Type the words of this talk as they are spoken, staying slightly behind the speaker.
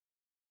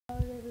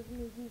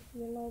BO3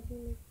 and I'll be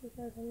making you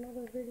guys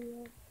another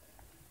video.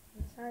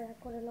 I'm sorry I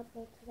couldn't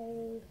upload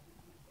today.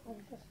 I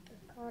was just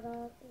caught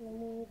up in the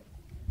mood.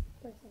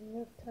 There's a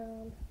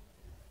midterm.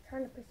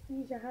 Trying to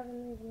prestige, I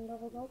haven't even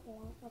leveled up a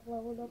lot. I've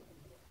leveled up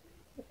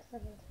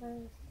 6-7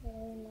 times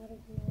today, not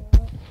even a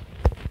lot.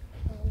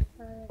 I'm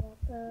sorry about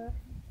that.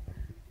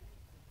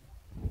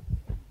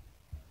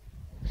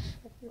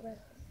 If you guys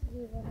can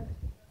see what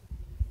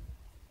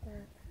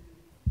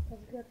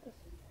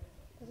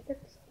let's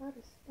get this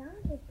party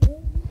started,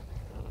 baby.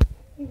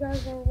 You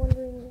guys are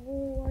wondering,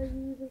 why are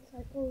you using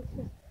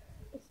psychosis?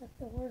 It's like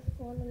the worst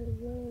one in the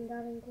game,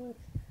 that and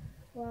glitch.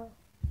 Well,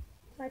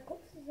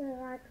 psychosis is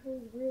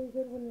actually really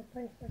good when you're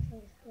playing Search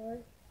and Destroy.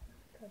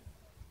 Because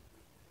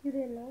you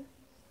didn't know,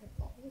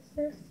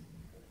 psychosis,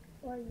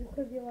 or you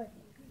could be like,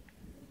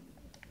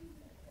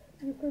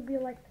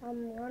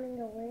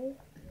 running away.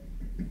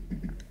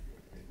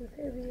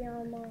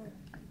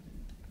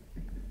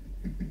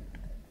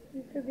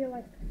 You could be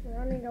like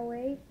running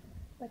away.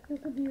 Like you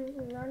could be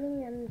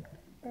running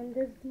and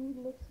this dude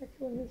looks at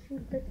you and he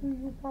shoots at you.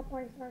 You pop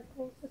out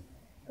psychosis.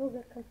 He'll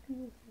get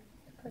confused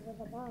because of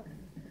the box.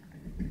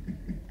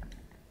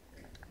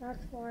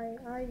 That's why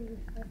I use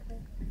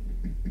psychosis.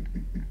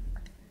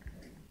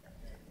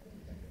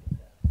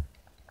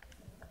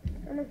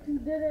 And if you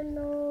didn't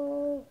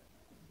know,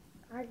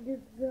 I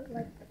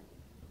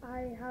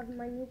have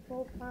my new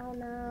profile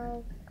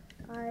now.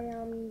 I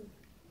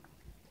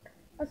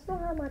still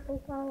have my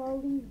profile.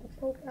 I'll leave the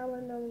profile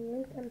in the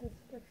link in the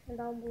description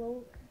down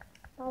below.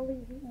 I'll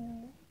leave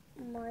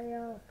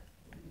my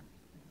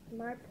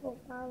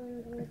profile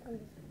in the link in the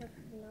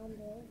description down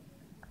below.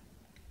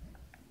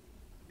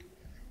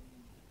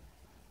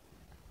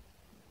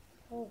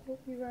 So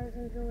hope you guys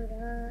enjoy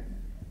that.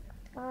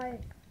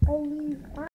 I'll leave.